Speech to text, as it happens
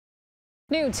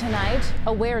New tonight,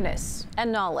 awareness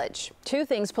and knowledge. Two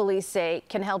things police say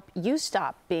can help you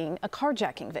stop being a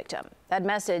carjacking victim. That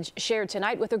message shared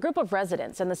tonight with a group of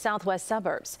residents in the southwest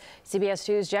suburbs. CBS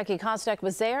 2's Jackie Kostek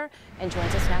was there and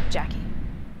joins us now. Jackie.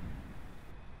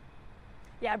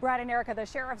 Yeah, Brad and Erica, the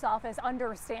sheriff's office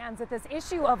understands that this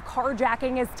issue of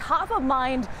carjacking is top of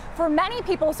mind for many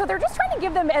people, so they're just trying to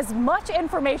give them as much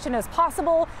information as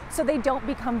possible so they don't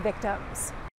become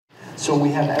victims. So we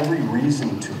have every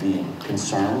reason to be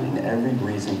concerned and every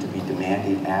reason to be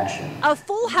demanding action. A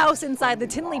full house inside the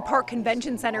Tinley Park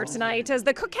Convention Center tonight as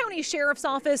the Cook County Sheriff's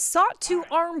Office sought to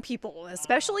arm people,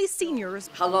 especially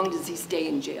seniors. How long does he stay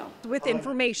in jail? With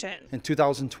information. In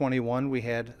 2021, we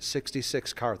had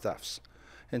 66 car thefts.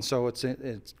 And so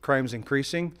crime's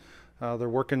increasing. They're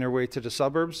working their way to the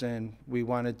suburbs, and we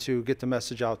wanted to get the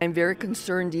message out. I'm very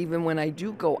concerned even when I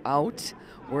do go out,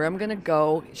 where I'm going to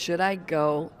go, should I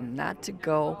go, not to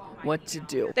go, what to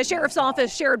do. The sheriff's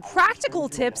office shared practical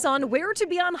tips on where to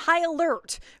be on high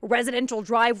alert. Residential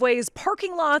driveways,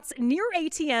 parking lots, near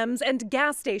ATMs and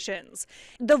gas stations.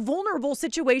 The vulnerable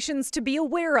situations to be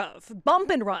aware of. Bump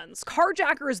and runs,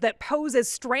 carjackers that pose as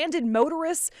stranded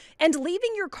motorists, and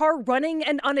leaving your car running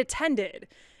and unattended.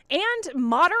 And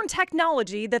modern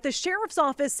technology that the sheriff's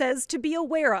office says to be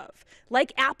aware of,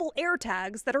 like Apple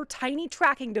AirTags that are tiny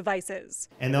tracking devices.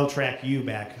 And they'll track you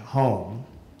back home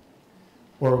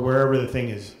or wherever the thing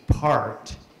is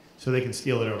parked so they can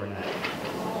steal it overnight.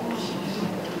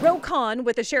 Khan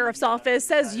with the sheriff's office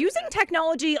says using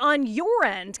technology on your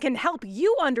end can help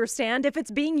you understand if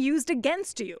it's being used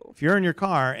against you. If you're in your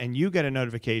car and you get a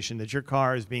notification that your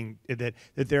car is that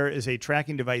there is a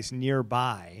tracking device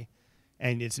nearby,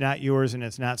 and it's not yours and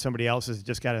it's not somebody else's that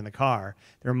just got in the car,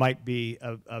 there might be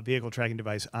a vehicle tracking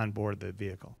device on board the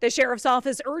vehicle. The sheriff's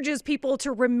office urges people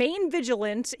to remain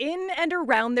vigilant in and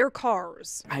around their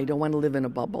cars. I don't want to live in a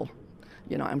bubble.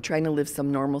 You know, I'm trying to live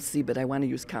some normalcy, but I want to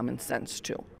use common sense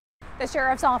too. The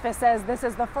sheriff's office says this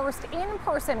is the first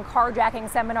in-person carjacking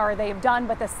seminar they've done,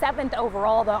 but the 7th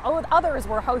overall. The others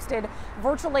were hosted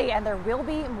virtually, and there will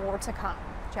be more to come.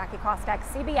 Jackie Kostek,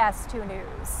 CBS 2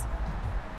 News.